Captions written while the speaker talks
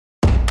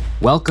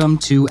Welcome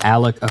to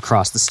ALEC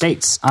Across the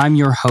States. I'm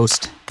your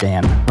host,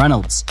 Dan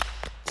Reynolds.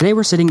 Today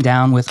we're sitting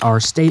down with our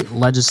state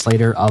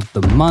legislator of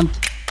the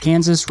month,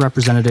 Kansas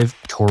Representative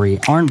Tori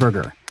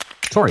Arnberger.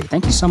 Tori,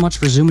 thank you so much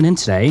for zooming in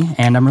today,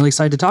 and I'm really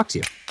excited to talk to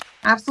you.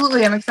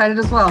 Absolutely, I'm excited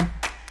as well.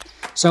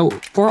 So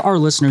for our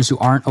listeners who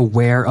aren't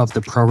aware of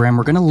the program,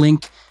 we're going to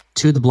link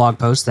to the blog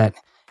post that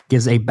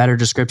gives a better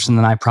description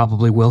than I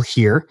probably will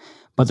here.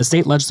 But the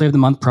State Legislator of the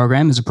Month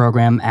program is a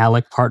program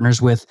ALEC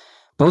partners with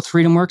both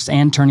FreedomWorks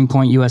and Turning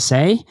Point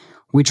USA.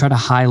 We try to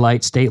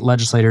highlight state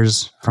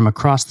legislators from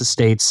across the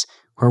states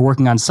who are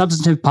working on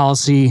substantive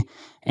policy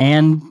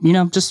and,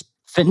 just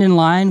fitting in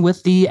line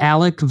with the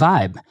ALEC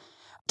vibe.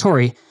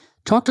 Tori,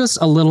 talk to us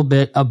a little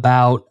bit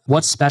about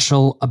what's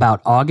special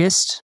about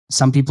August.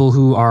 Some people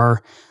who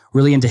are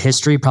really into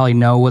history probably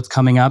know what's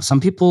coming up.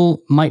 Some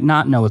people might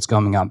not know what's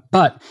coming up,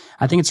 but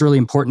I think it's a really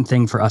important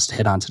thing for us to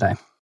hit on today.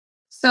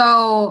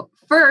 So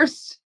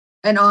first,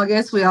 in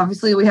August, we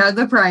had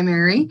the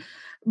primary.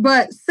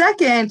 But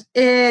second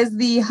is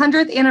the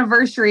 100th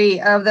anniversary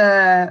of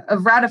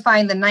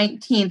ratifying the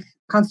 19th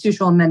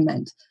constitutional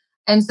amendment.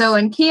 And so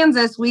in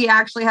Kansas, we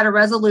actually had a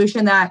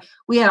resolution that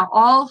we had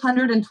all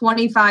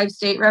 125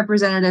 state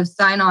representatives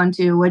sign on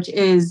to, which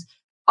is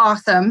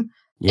awesome.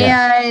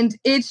 Yeah. And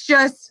it's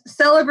just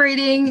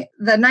celebrating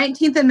the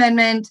 19th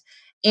Amendment.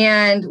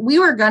 And we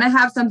were going to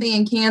have something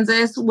in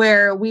Kansas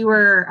where we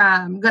were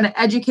going to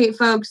educate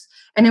folks.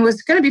 And it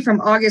was going to be from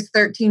August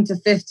 13th to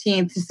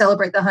 15th to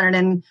celebrate the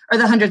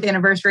 100th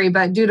anniversary.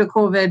 But due to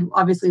COVID,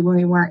 obviously,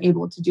 we weren't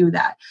able to do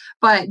that.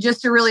 But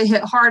just to really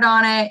hit hard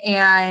on it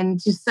and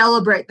to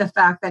celebrate the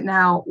fact that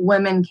now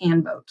women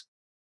can vote.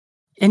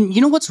 And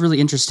you know what's really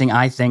interesting,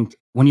 I think,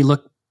 when you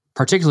look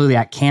particularly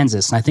at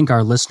Kansas, and I think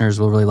our listeners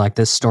will really like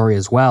this story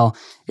as well,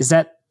 is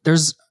that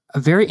there's a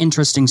very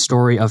interesting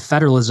story of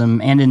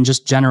federalism and in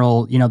just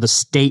general, the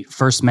state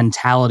first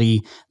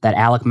mentality that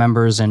ALEC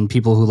members and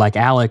people who like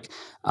ALEC,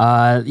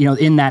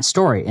 in that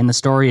story. And the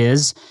story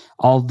is,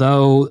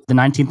 although the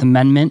 19th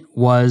Amendment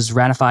was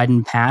ratified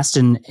and passed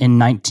in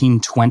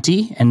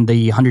 1920, and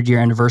the 100-year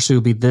anniversary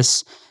will be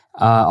this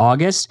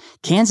August,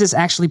 Kansas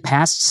actually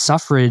passed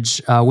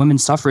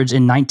women's suffrage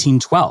in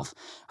 1912.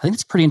 I think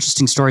it's a pretty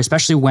interesting story,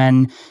 especially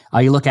when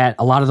you look at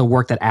a lot of the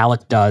work that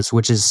ALEC does,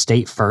 which is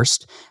state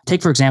first.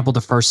 Take, for example,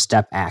 the First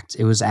Step Act.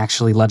 It was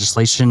actually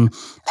legislation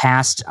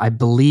passed, I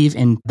believe,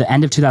 in the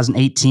end of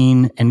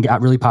 2018 and got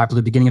really popular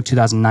at the beginning of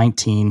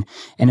 2019.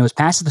 And it was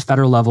passed at the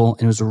federal level,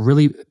 and it was a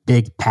really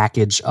big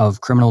package of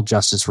criminal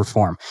justice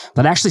reform.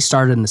 But it actually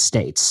started in the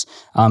states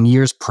many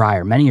years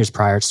prior.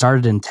 It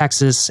started in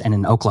Texas and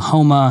in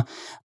Oklahoma.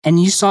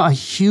 And you saw a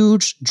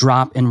huge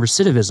drop in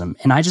recidivism.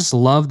 And I just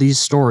love these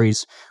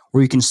stories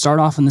where you can start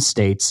off in the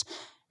states,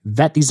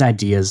 vet these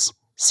ideas,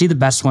 see the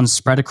best ones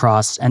spread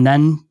across, and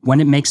then when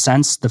it makes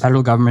sense, the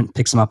federal government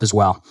picks them up as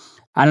well.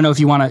 I don't know if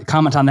you want to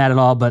comment on that at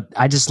all, but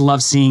I just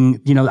love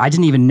seeing, I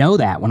didn't even know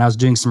that when I was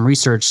doing some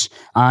research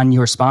on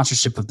your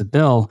sponsorship of the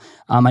bill.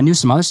 I knew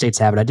some other states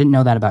have it. I didn't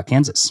know that about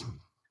Kansas.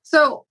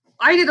 So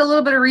I did a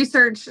little bit of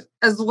research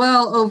as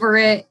well over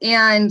it.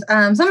 And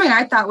something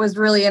I thought was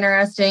really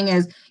interesting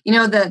is,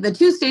 the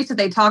two states that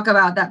they talk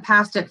about that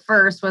passed it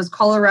first was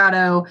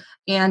Colorado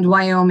and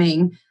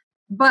Wyoming.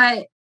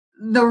 But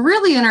the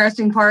really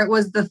interesting part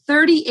was the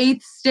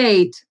 38th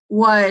state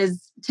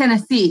was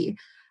Tennessee.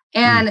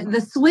 And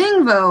the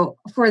swing vote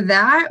for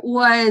that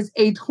was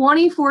a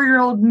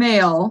 24-year-old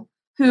male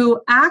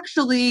who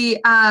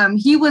actually,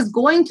 he was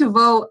going to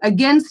vote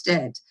against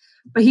it.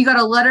 But he got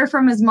a letter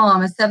from his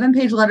mom, a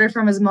 7-page letter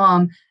from his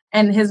mom,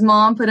 and his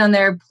mom put on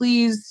there,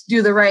 please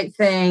do the right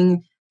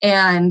thing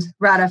and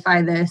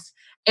ratify this.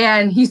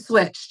 And he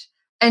switched.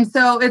 And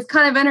so it's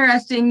kind of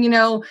interesting,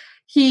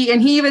 he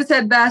even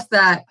said best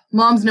that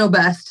moms know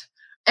best.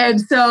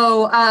 And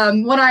so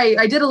when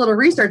I did a little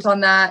research on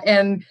that,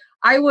 and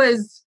I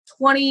was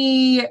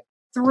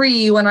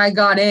 23 when I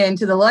got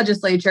into the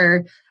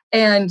legislature,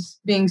 and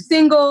being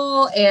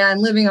single and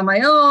living on my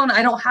own,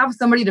 I don't have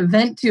somebody to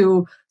vent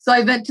to. So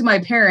I vent to my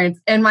parents,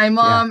 and my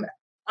mom,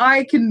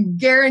 I can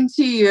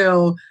guarantee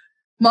you,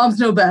 moms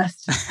know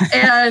best.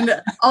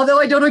 And although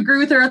I don't agree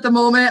with her at the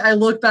moment, I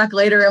look back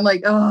later, I'm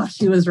like, oh,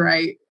 she was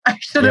right. I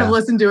should have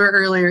listened to her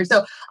earlier.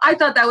 So I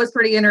thought that was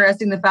pretty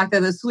interesting, the fact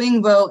that the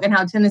swing vote and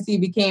how Tennessee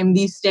became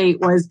the state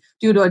was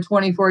due to a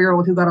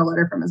 24-year-old who got a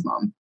letter from his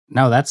mom.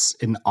 No, that's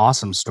an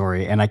awesome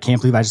story. And I can't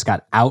believe I just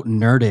got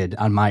out-nerded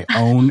on my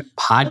own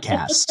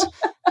podcast.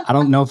 I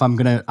don't know if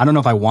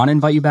I want to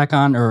invite you back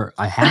on or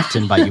I have to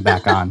invite you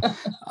back on.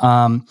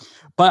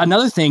 But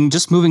another thing,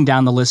 just moving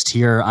down the list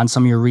here on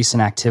some of your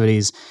recent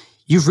activities,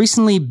 you've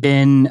recently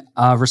been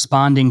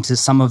responding to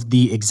some of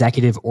the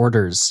executive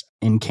orders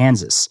in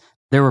Kansas.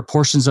 There were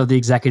portions of the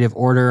executive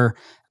order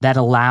that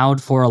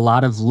allowed for a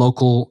lot of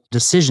local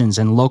decisions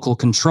and local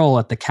control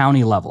at the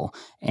county level.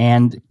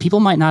 And people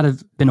might not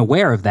have been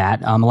aware of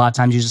that. A lot of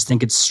times you just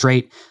think it's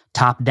straight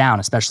top down,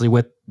 especially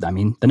with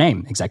the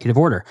name, executive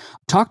order.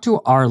 Talk to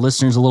our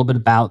listeners a little bit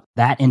about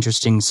that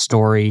interesting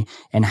story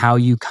and how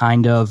you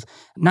kind of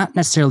not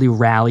necessarily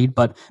rallied,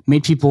 but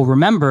made people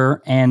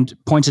remember and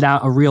pointed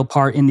out a real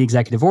part in the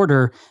executive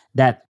order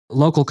that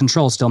local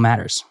control still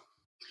matters.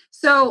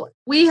 So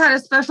we had a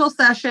special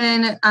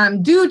session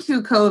due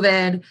to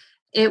COVID.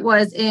 It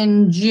was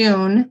in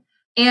June,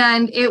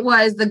 and it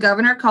was the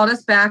governor called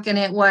us back, and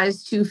it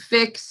was to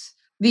fix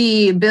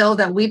the bill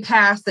that we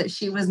passed that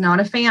she was not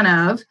a fan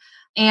of.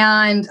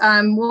 And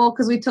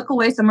because we took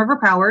away some of her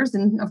powers,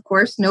 and of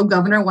course, no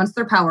governor wants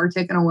their power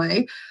taken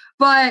away.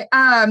 But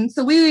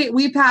so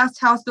we passed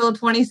House Bill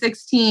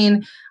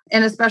 2016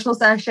 in a special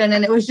session,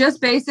 and it was just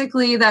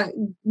basically that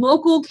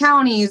local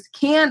counties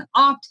can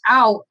opt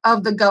out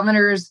of the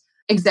governor's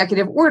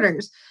executive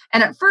orders.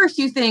 And at first,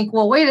 you think,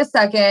 well, wait a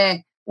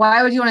second,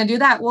 why would you want to do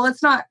that? Well,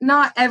 it's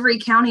not every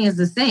county is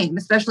the same,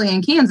 especially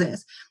in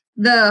Kansas.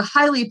 The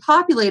highly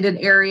populated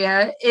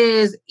area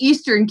is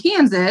eastern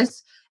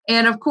Kansas.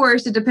 And of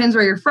course, it depends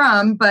where you're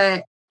from,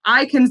 but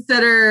I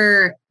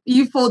consider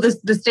you fold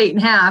the state in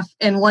half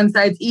and one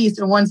side's east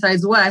and one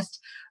side's west.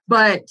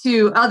 But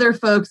to other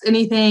folks,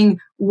 anything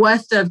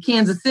west of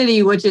Kansas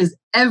City, which is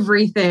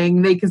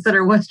everything, they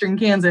consider Western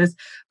Kansas.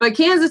 But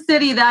Kansas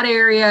City, that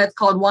area, it's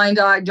called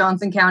Wyandotte,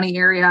 Johnson County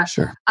area.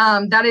 Sure.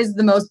 That is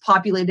the most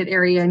populated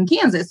area in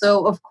Kansas.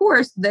 So, of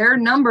course, their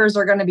numbers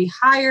are going to be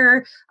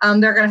higher.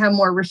 They're going to have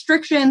more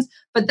restrictions.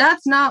 But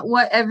that's not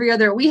what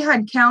we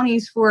had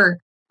counties for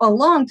a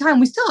long time.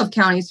 We still have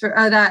counties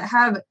that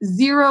have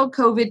 0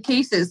 COVID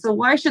cases. So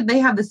why should they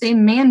have the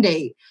same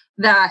mandate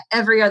that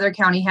every other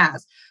county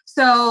has?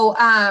 So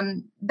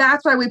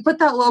that's why we put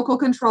that local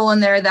control in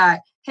there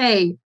that,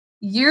 hey,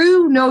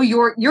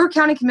 your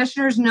county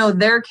commissioners know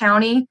their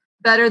county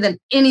better than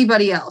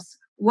anybody else.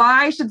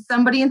 Why should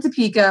somebody in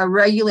Topeka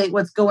regulate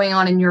what's going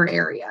on in your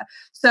area?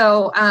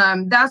 So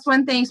that's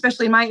one thing,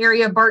 especially in my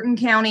area, Barton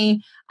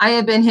County. I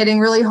have been hitting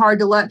really hard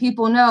to let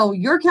people know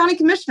your county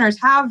commissioners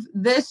have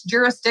this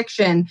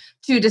jurisdiction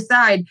to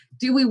decide,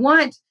 do we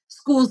want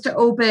schools to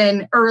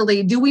open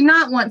early? Do we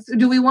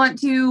want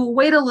to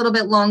wait a little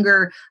bit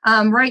longer?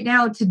 Right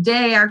now,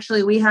 today,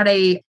 actually, we had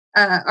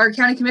our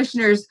county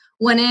commissioners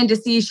went in to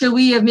see, should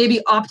we have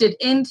maybe opted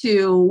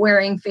into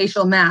wearing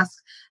facial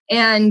masks?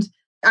 And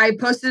I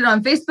posted it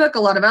on Facebook. A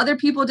lot of other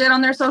people did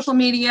on their social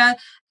media.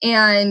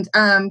 And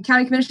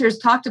county commissioners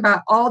talked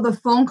about all the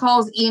phone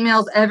calls,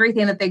 emails,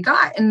 everything that they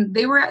got. And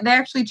they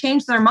actually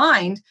changed their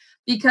mind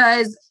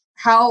because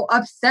how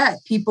upset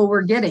people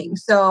were getting.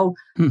 So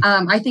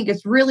I think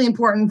it's really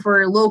important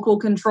for local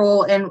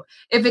control. And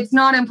if it's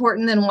not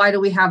important, then why do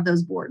we have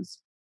those boards?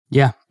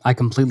 Yeah, I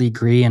completely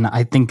agree. And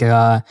I think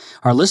our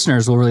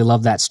listeners will really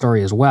love that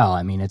story as well.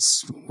 I mean,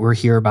 we're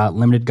here about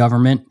limited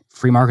government,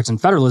 free markets,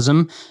 and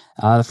federalism.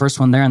 The first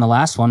one there and the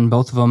last one,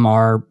 both of them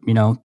are,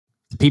 the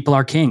people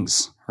are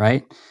kings,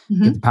 right?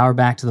 Mm-hmm. Give the power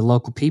back to the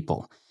local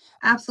people.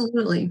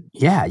 Absolutely.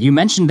 Yeah, you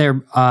mentioned there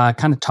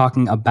kind of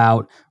talking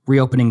about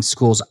reopening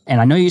schools.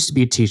 And I know you used to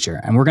be a teacher,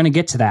 and we're going to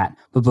get to that.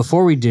 But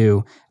before we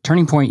do,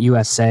 Turning Point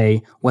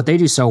USA, what they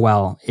do so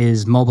well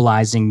is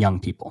mobilizing young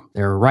people.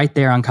 They're right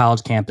there on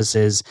college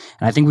campuses.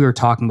 And I think we were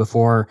talking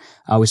before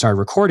we started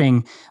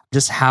recording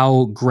just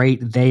how great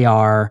they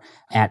are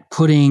at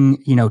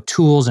putting,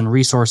 tools and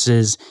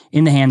resources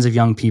in the hands of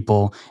young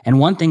people. And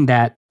one thing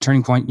that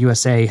Turning Point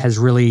USA has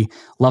really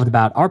loved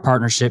about our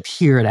partnership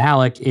here at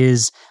ALEC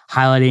is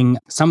highlighting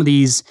some of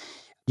these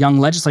young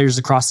legislators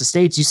across the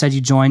states. You said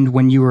you joined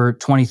when you were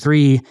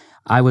 23.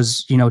 I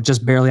was,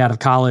 just barely out of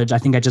college. I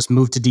think I just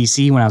moved to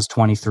DC when I was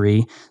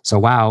 23. So,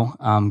 wow,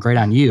 great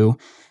on you.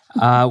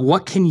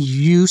 What can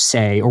you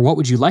say, or what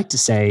would you like to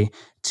say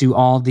to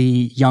all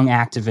the young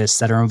activists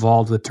that are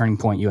involved with Turning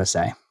Point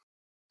USA?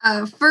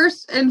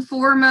 First and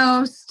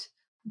foremost,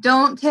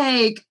 don't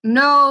take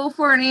no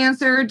for an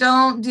answer.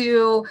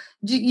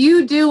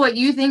 You do what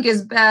you think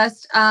is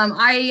best.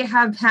 I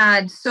have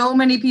had so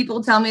many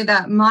people tell me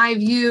that my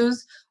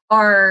views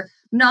are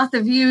not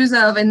the views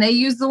of, and they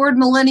use the word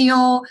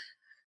millennial.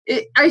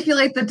 I feel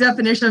like the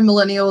definition of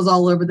millennial is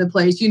all over the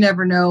place. You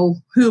never know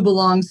who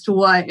belongs to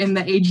what in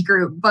the age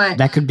group, but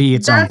that could be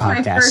its own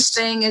podcast. My first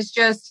thing is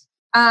just,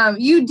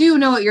 you do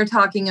know what you're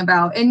talking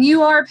about, and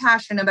you are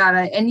passionate about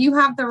it, and you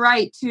have the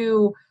right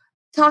to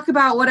talk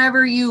about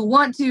whatever you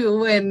want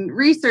to and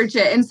research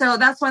it. And so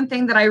that's one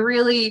thing that I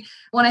really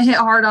want to hit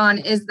hard on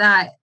is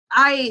that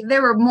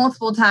there were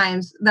multiple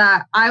times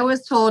that I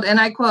was told, and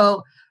I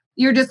quote,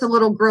 "You're just a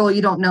little girl,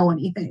 you don't know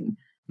anything."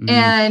 Mm-hmm.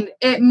 And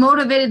it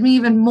motivated me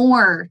even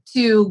more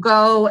to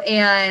go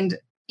and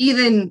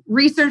even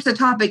research the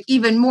topic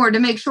even more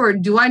to make sure,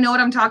 do I know what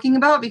I'm talking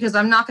about? Because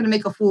I'm not going to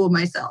make a fool of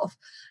myself.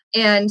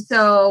 And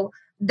so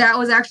that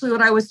was actually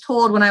what I was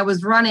told when I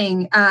was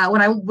running,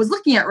 when I was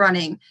looking at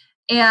running.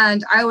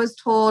 And I was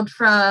told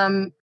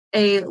from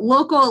a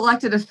local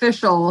elected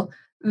official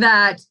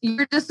that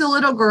you're just a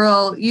little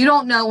girl, you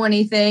don't know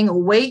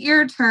anything, wait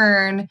your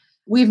turn.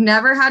 We've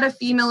never had a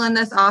female in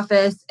this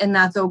office, and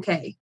that's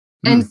okay.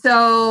 And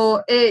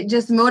so it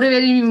just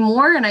motivated me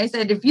more. And I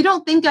said, if you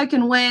don't think I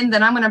can win,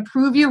 then I'm going to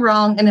prove you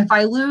wrong. And if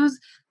I lose,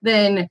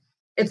 then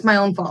it's my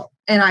own fault.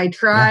 And I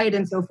tried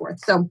and so forth.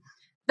 So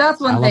that's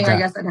one thing I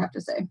guess I'd have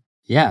to say.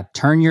 Yeah.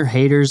 Turn your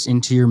haters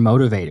into your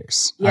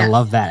motivators. Yes. I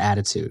love that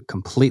attitude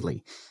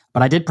completely.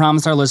 But I did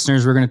promise our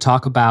listeners we're going to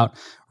talk about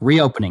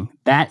reopening.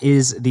 That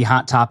is the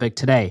hot topic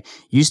today.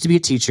 Used to be a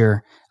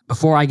teacher.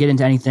 Before I get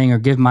into anything or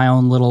give my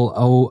own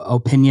little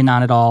opinion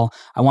on it all,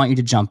 I want you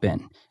to jump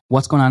in.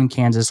 What's going on in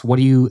Kansas? What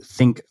do you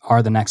think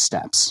are the next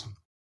steps?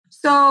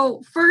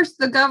 So first,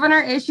 the governor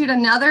issued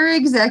another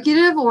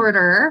executive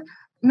order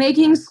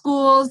making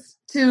schools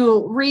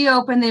to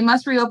reopen. They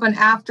must reopen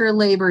after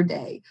Labor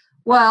Day.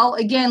 Well,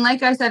 again,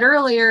 like I said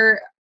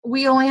earlier,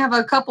 we only have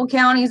a couple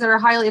counties that are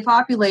highly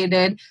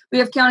populated. We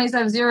have counties that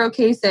have 0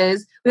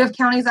 cases. We have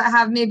counties that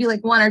have maybe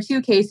like 1 or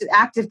 2 cases,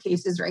 active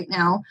cases right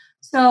now.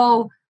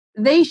 So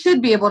they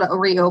should be able to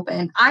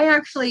reopen. I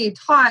actually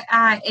taught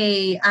at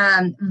a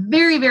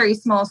very, very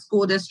small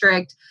school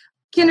district.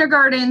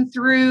 Kindergarten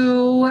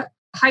through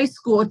high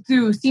school,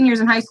 through seniors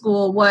in high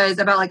school, was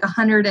about like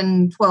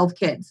 112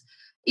 kids.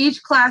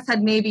 Each class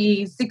had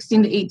maybe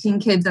 16 to 18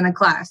 kids in a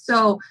class.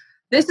 So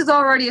this is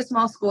already a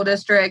small school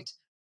district,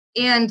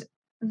 and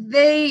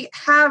they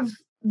have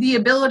the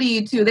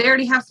ability to, they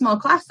already have small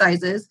class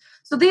sizes,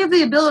 so they have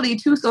the ability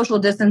to social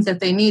distance if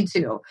they need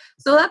to.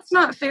 So that's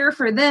not fair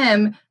for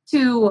them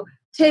to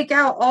take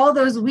out all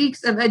those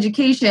weeks of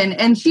education.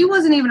 And she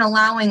wasn't even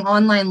allowing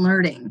online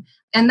learning.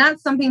 And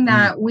that's something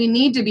that we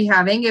need to be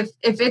having if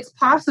it's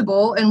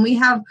possible. And we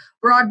have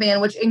broadband,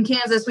 which in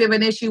Kansas, we have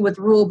an issue with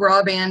rural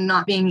broadband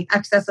not being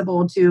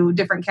accessible to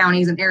different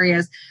counties and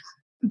areas.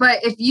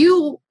 But if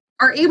you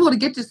are able to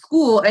get to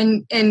school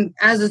and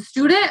as a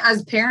student,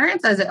 as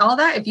parents, as all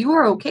that, if you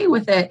are okay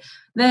with it,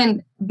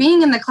 then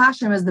being in the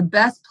classroom is the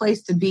best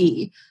place to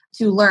be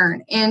to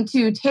learn. And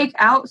to take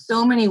out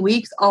so many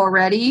weeks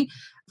already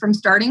from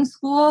starting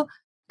school,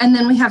 and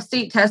then we have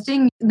state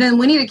testing, then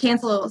we need to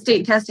cancel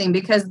state testing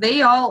because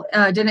they all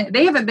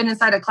they haven't been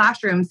inside a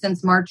classroom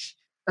since March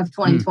of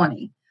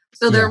 2020.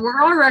 So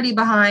we're already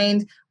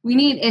behind.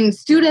 And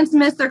students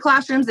miss their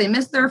classrooms, they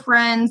miss their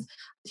friends,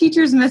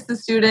 teachers miss the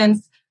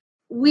students.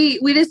 We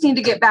just need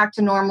to get back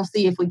to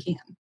normalcy if we can.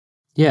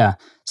 Yeah.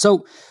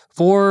 So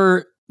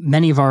for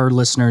many of our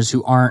listeners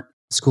who aren't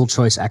school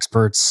choice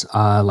experts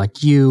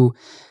like you,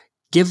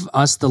 give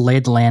us the lay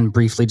of the land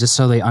briefly, just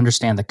so they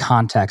understand the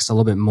context a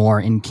little bit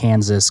more in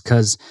Kansas,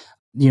 because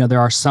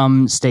there are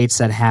some states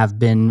that have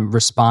been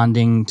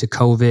responding to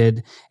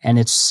COVID and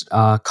its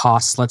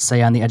costs, let's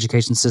say, on the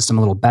education system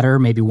a little better.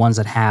 Maybe ones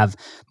that have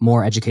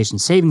more education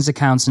savings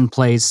accounts in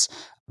place,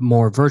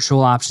 more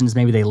virtual options.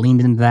 Maybe they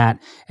leaned into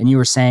that. And you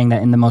were saying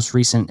that in the most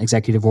recent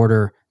executive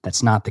order,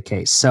 that's not the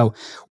case. So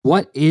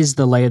what is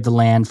the lay of the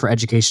land for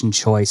education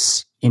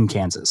choice in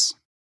Kansas?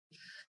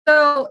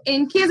 So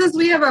in Kansas,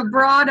 we have a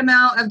broad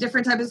amount of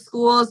different types of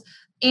schools,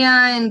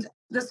 and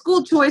the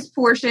school choice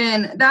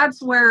portion,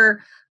 that's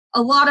where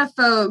a lot of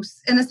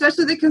folks, and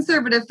especially the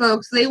conservative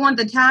folks, they want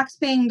the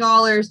tax-paying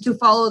dollars to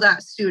follow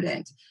that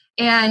student.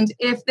 And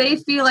if they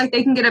feel like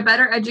they can get a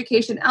better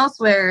education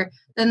elsewhere,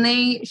 then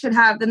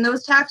then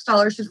those tax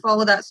dollars should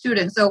follow that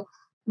student. So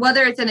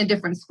whether it's in a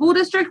different school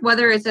district,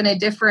 whether it's in a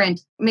different,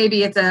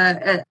 maybe it's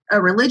a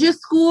religious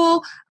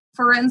school.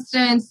 For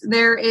instance,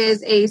 there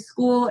is a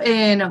school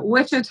in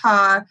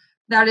Wichita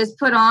that is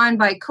put on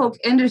by Koch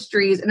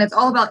Industries, and it's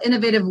all about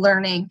innovative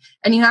learning,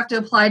 and you have to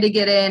apply to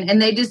get in,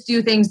 and they just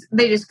do things,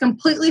 they just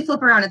completely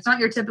flip around. It's not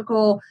your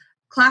typical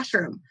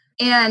classroom.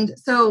 And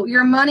so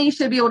your money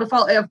should be able to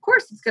follow. Of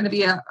course, it's going to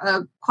be a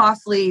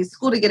costly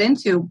school to get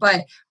into,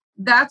 but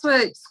that's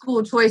what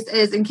school choice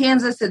is. In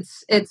Kansas,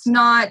 it's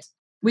not,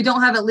 we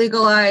don't have it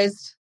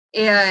legalized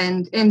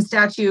and in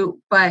statute,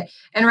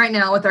 and right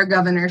now with our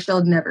governor,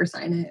 she'll never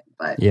sign it,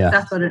 but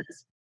that's what it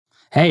is.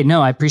 Hey,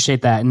 no, I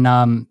appreciate that.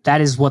 And that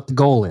is what the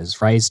goal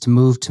is, right? Is to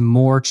move to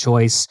more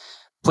choice,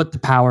 put the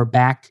power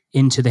back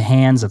into the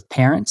hands of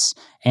parents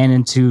and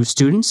into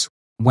students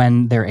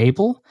when they're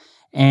able.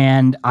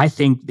 And I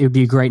think it would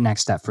be a great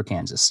next step for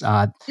Kansas.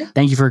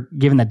 Thank you for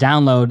giving the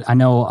download. I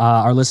know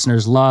our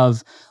listeners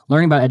love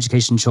learning about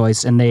education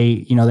choice, and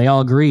they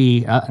all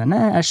agree. Maybe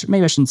I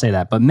shouldn't say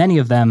that, but many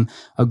of them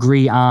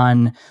agree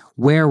on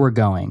where we're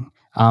going.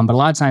 But a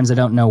lot of times they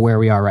don't know where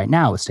we are right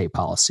now with state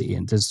policy,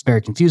 and it's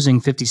very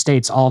confusing. 50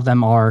 states, all of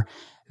them are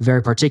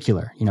very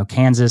particular.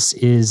 Kansas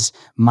is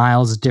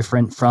miles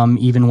different from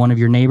even one of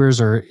your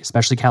neighbors, or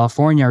especially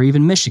California, or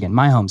even Michigan,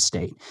 my home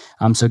state.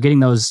 So getting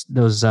those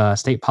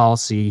state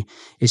policy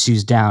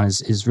issues down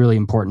is really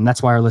important.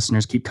 That's why our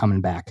listeners keep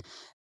coming back.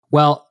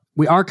 Well,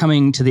 we are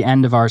coming to the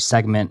end of our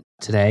segment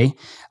today.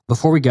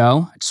 Before we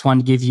go, I just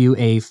wanted to give you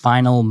a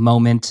final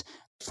moment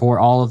for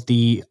all of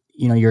the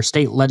your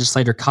state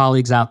legislator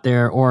colleagues out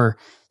there, or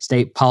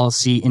state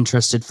policy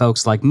interested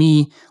folks like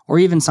me, or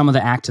even some of the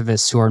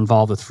activists who are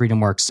involved with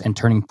FreedomWorks and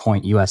Turning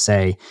Point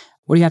USA.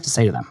 What do you have to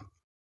say to them?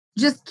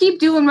 Just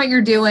keep doing what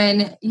you're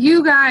doing.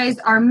 You guys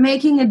are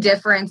making a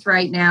difference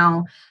right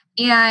now.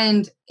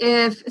 And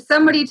if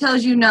somebody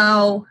tells you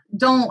no,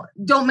 don't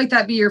make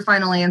that be your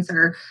final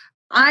answer.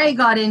 I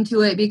got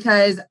into it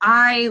because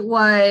I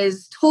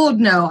was told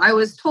no. I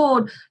was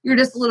told you're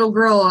just a little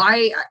girl.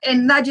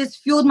 And that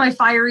just fueled my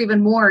fire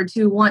even more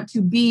to want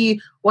to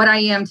be what I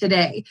am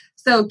today.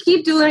 So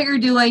keep doing what you're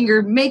doing.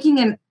 You're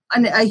making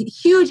a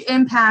huge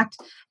impact.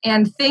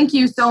 And thank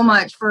you so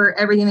much for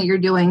everything that you're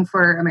doing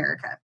for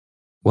America.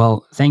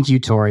 Well, thank you,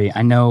 Tori.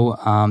 I know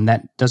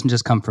that doesn't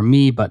just come from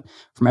me, but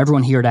from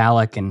everyone here at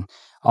ALEC and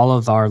all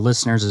of our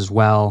listeners as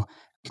well.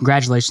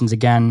 Congratulations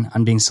again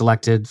on being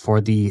selected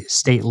for the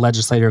State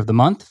Legislator of the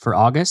Month for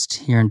August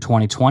here in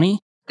 2020.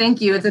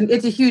 Thank you.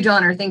 It's a huge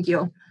honor. Thank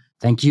you.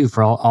 Thank you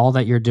for all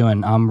that you're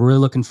doing. I'm really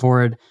looking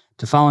forward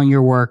to following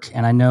your work,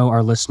 and I know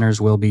our listeners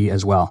will be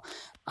as well.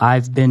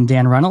 I've been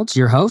Dan Reynolds,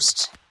 your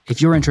host.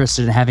 If you're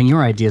interested in having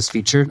your ideas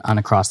featured on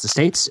Across the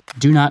States,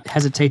 do not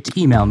hesitate to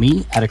email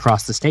me at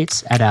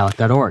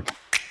acrossthestates@alec.org.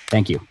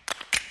 Thank you.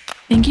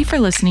 Thank you for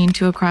listening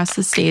to Across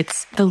the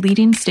States, the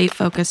leading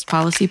state-focused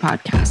policy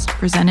podcast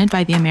presented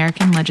by the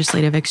American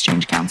Legislative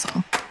Exchange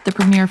Council, the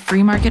premier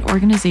free market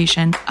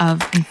organization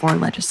of and for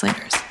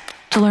legislators.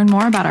 To learn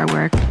more about our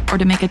work or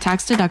to make a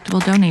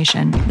tax-deductible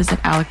donation, visit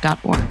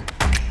alec.org.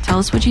 Tell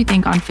us what you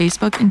think on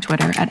Facebook and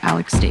Twitter at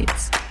ALEC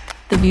States.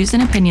 The views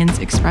and opinions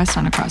expressed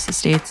on Across the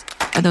States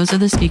are those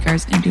of the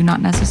speakers and do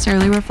not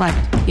necessarily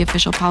reflect the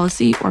official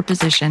policy or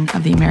position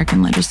of the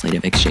American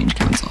Legislative Exchange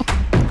Council.